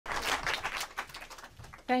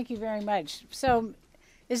Thank you very much. So,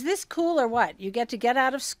 is this cool or what? You get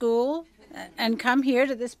out of school and come here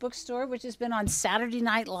to this bookstore, which has been on Saturday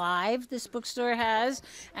Night Live, this bookstore has,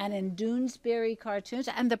 and in Doonesbury cartoons,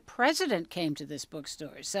 and the president came to this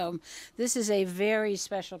bookstore. So this is a very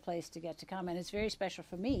special place to get to come, and it's very special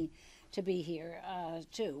for me to be here,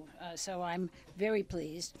 too. So I'm very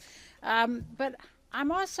pleased. But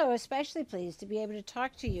I'm also especially pleased to be able to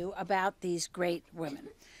talk to you about these great women,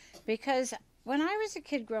 because when I was a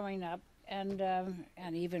kid growing up, and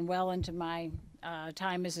even well into my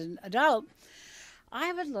time as an adult,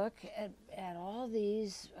 I would look at all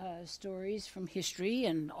these stories from history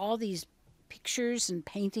and all these pictures and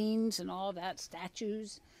paintings and all that,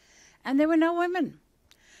 statues, and there were no women.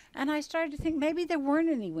 And I started to think maybe there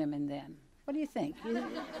weren't any women then. What do you think?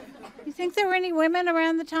 You think there were any women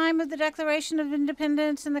around the time of the Declaration of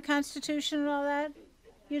Independence and the Constitution and all that?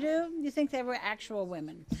 You do? You think there were actual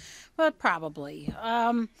women? Well, probably.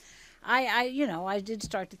 I did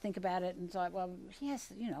start to think about it and thought, well,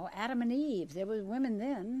 yes, Adam and Eve, there were women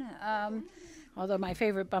then. Although my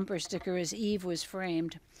favorite bumper sticker is Eve was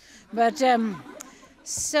framed. But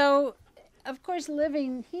so, of course,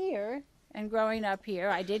 living here and growing up here,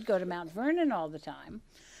 I did go to Mount Vernon all the time.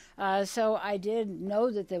 So I did know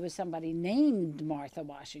that there was somebody named Martha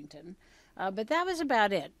Washington. But that was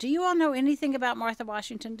about it. Do you all know anything about Martha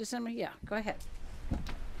Washington? Does somebody? Yeah, go ahead.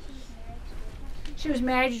 She was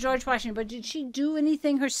married to George Washington, but did she do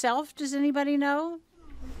anything herself? Does anybody know?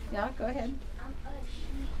 Yeah, go ahead.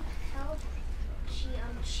 She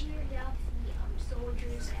cheered up the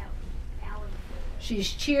soldiers at Valley Forge. She's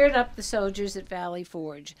cheered up the soldiers at Valley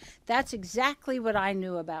Forge. That's exactly what I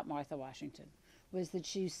knew about Martha Washington, was that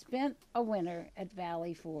she spent a winter at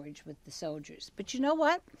Valley Forge with the soldiers. But you know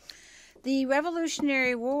what? The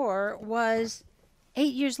Revolutionary War was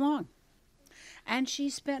 8 years long, and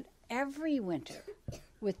she spent every winter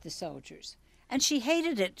with the soldiers, and she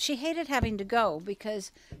hated it. She hated having to go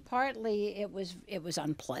because partly it was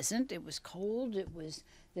unpleasant, it was cold,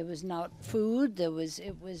 there was not food, it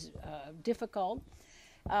was difficult.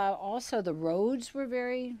 Also, the roads were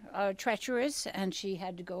very treacherous, and she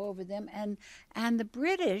had to go over them. And the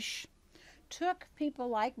British took people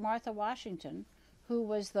like Martha Washington, who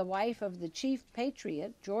was the wife of the chief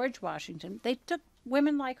patriot, George Washington. They took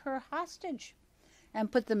women like her hostage and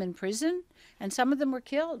put them in prison, and some of them were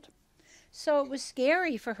killed. So it was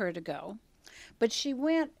scary for her to go. But she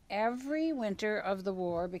went every winter of the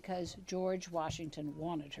war because George Washington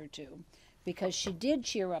wanted her to, because she did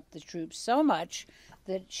cheer up the troops so much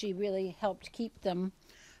that she really helped keep them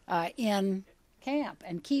in camp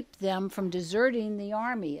and keep them from deserting the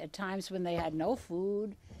army at times when they had no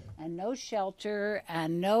food and no shelter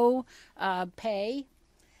and no pay.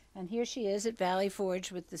 And here she is at Valley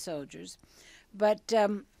Forge with the soldiers. But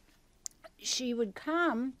she would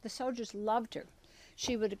come, the soldiers loved her.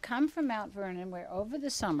 She would come from Mount Vernon, where over the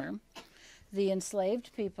summer the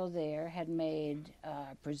enslaved people there had made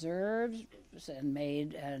preserves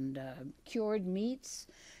and cured meats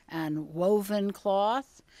and woven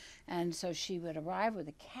cloth. And so she would arrive with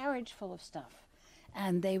a carriage full of stuff.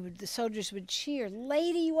 And the soldiers would cheer,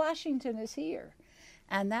 "Lady Washington is here."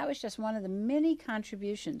 And that was just one of the many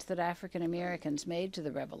contributions that African Americans made to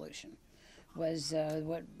the Revolution, was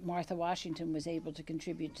what Martha Washington was able to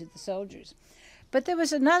contribute to the soldiers. But there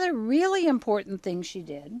was another really important thing she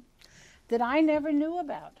did that I never knew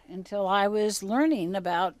about until I was learning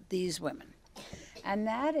about these women. And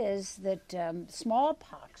that is that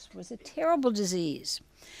smallpox was a terrible disease.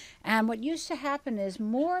 And what used to happen is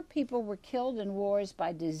more people were killed in wars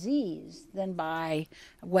by disease than by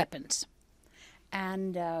weapons.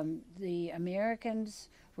 And the Americans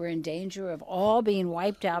were in danger of all being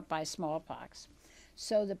wiped out by smallpox.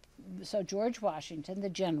 So George Washington, the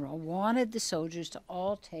general, wanted the soldiers to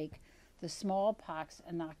all take the smallpox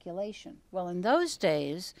inoculation. Well, in those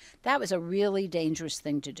days, that was a really dangerous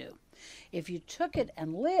thing to do. If you took it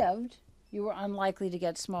and lived, you were unlikely to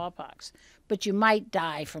get smallpox, but you might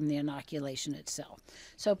die from the inoculation itself.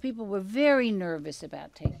 So people were very nervous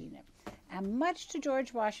about taking it. And much to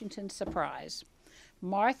George Washington's surprise,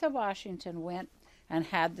 Martha Washington went and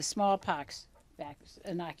had the smallpox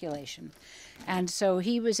inoculation. And so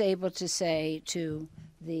he was able to say to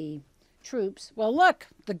the troops, well, look,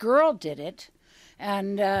 the girl did it.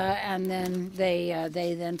 And then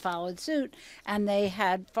they then followed suit, and they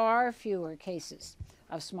had far fewer cases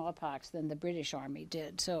of smallpox than the British Army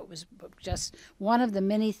did. So it was just one of the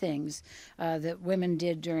many things that women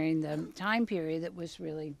did during the time period that was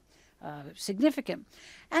really significant.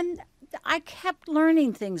 And I kept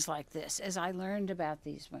learning things like this as I learned about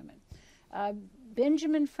these women.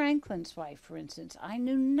 Benjamin Franklin's wife, for instance, I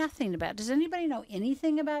knew nothing about. Does anybody know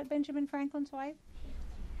anything about Benjamin Franklin's wife?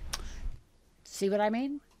 See what I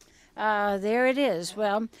mean? There it is.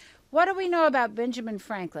 Well, what do we know about Benjamin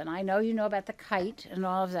Franklin? I know you know about the kite and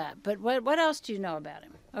all of that, but what else do you know about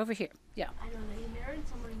him? Over here. Yeah. I know that he married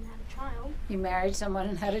someone and had a child. He married someone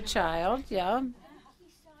and had a child, yeah. He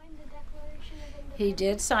signed the Declaration of Independence. He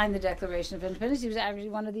did sign the Declaration of Independence. He was actually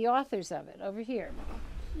one of the authors of it. Over here.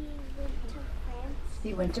 He went to France.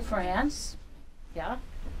 He went to France. Yeah.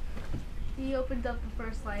 He opened up the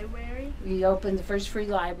first library. He opened the first free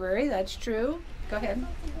library. That's true. Go ahead.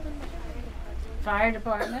 Fire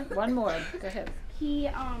department. One more. Go ahead. He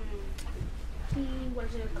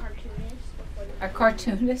was a cartoonist. A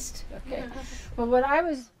cartoonist. Okay. Well, what I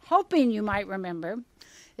was hoping you might remember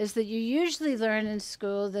is that you usually learn in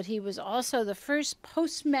school that he was also the first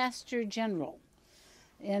postmaster general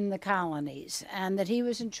in the colonies and that he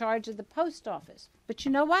was in charge of the post office. But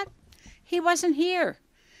you know what? He wasn't here.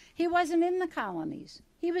 He wasn't in the colonies.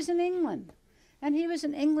 He was in England. And he was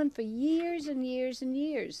in England for years and years and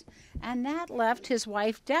years. And that left his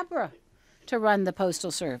wife, Deborah, to run the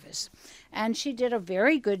Postal Service. And she did a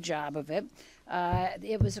very good job of it.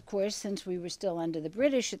 It was, of course, since we were still under the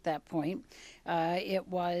British at that point, there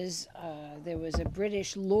was a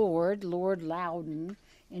British Lord Loudon,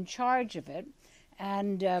 in charge of it.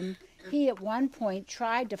 And he at one point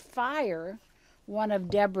tried to fire one of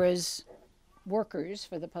Deborah's workers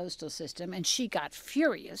for the postal system, and she got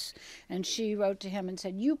furious, and she wrote to him and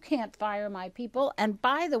said, "You can't fire my people, and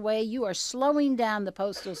by the way, you are slowing down the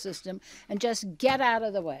postal system, and just get out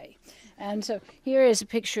of the way." And so here is a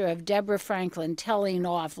picture of Deborah Franklin telling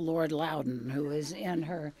off Lord Loudon, who is in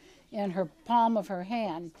her palm of her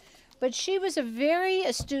hand. But she was a very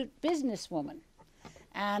astute businesswoman,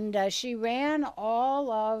 and she ran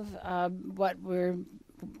all of what were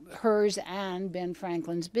hers and Ben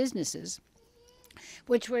Franklin's businesses,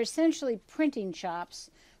 which were essentially printing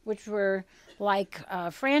shops, which were like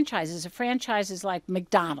franchises. A franchise is like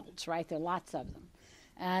McDonald's, right? There are lots of them.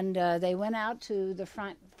 And they went out to the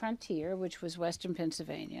frontier, which was western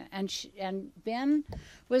Pennsylvania. And Ben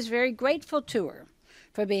was very grateful to her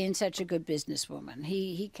for being such a good businesswoman.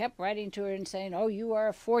 He kept writing to her and saying, "Oh, you are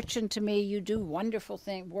a fortune to me. You do wonderful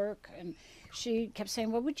work." And she kept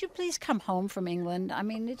saying, "Well, would you please come home from England? I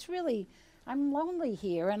mean, I'm lonely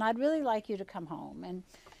here, and I'd really like you to come home." And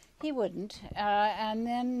he wouldn't. And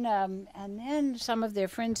then some of their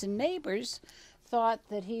friends and neighbors thought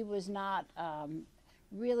that he was not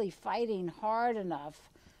really fighting hard enough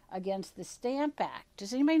against the Stamp Act.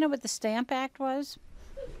 Does anybody know what the Stamp Act was?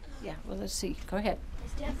 Yeah, well, let's see. Go ahead. The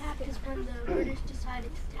Stamp Act is when the British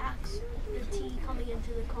decided to tax the tea coming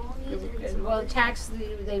into the colonies. Well,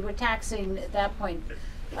 they were taxing at that point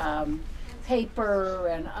paper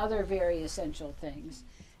and other very essential things.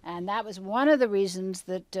 And that was one of the reasons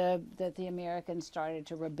that the Americans started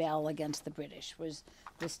to rebel against the British, was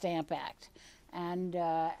the Stamp Act. And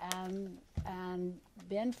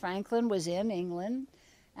Ben Franklin was in England,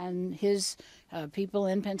 and his people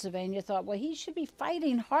in Pennsylvania thought, well, he should be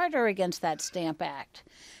fighting harder against that Stamp Act.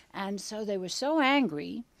 And so they were so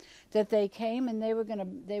angry that they came and they were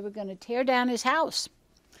going to tear down his house.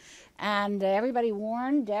 And everybody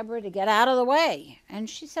warned Deborah to get out of the way. And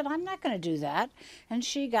she said, "I'm not going to do that." And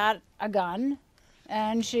she got a gun,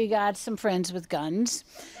 and she got some friends with guns,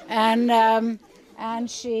 and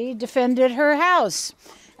she defended her house.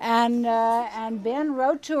 And Ben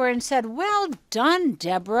wrote to her and said, "Well done,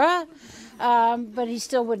 Deborah," but he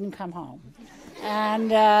still wouldn't come home. And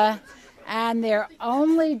their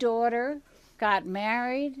only daughter got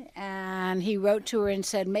married, and he wrote to her and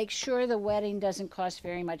said, "Make sure the wedding doesn't cost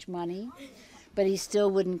very much money," but he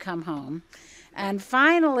still wouldn't come home. And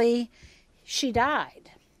finally, she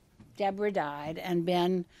died. Deborah died, and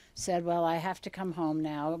Ben said, "Well, I have to go home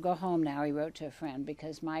now," he wrote to a friend,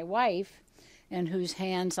 "because my wife, in whose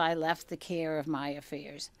hands I left the care of my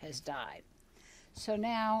affairs, has died." So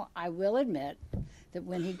now I will admit that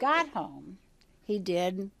when he got home, he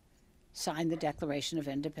did sign the Declaration of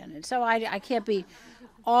Independence. So I can't be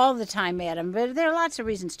all the time mad at him, but there are lots of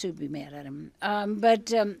reasons to be mad at him.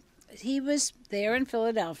 But he was there in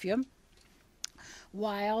Philadelphia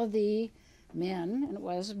while the men, and it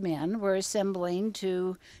was men, were assembling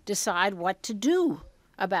to decide what to do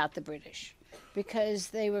about the British, because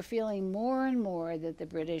they were feeling more and more that the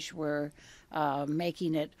British were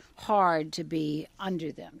making it hard to be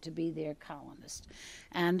under them, to be their colonists.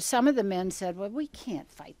 And some of the men said, "Well, we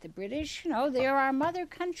can't fight the British. You know, they're our mother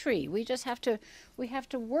country. We have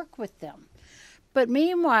to work with them." But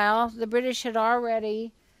meanwhile, the British had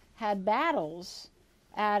already had battles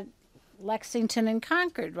at Lexington and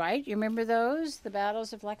Concord, right? You remember those, the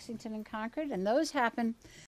battles of Lexington and Concord? And those happened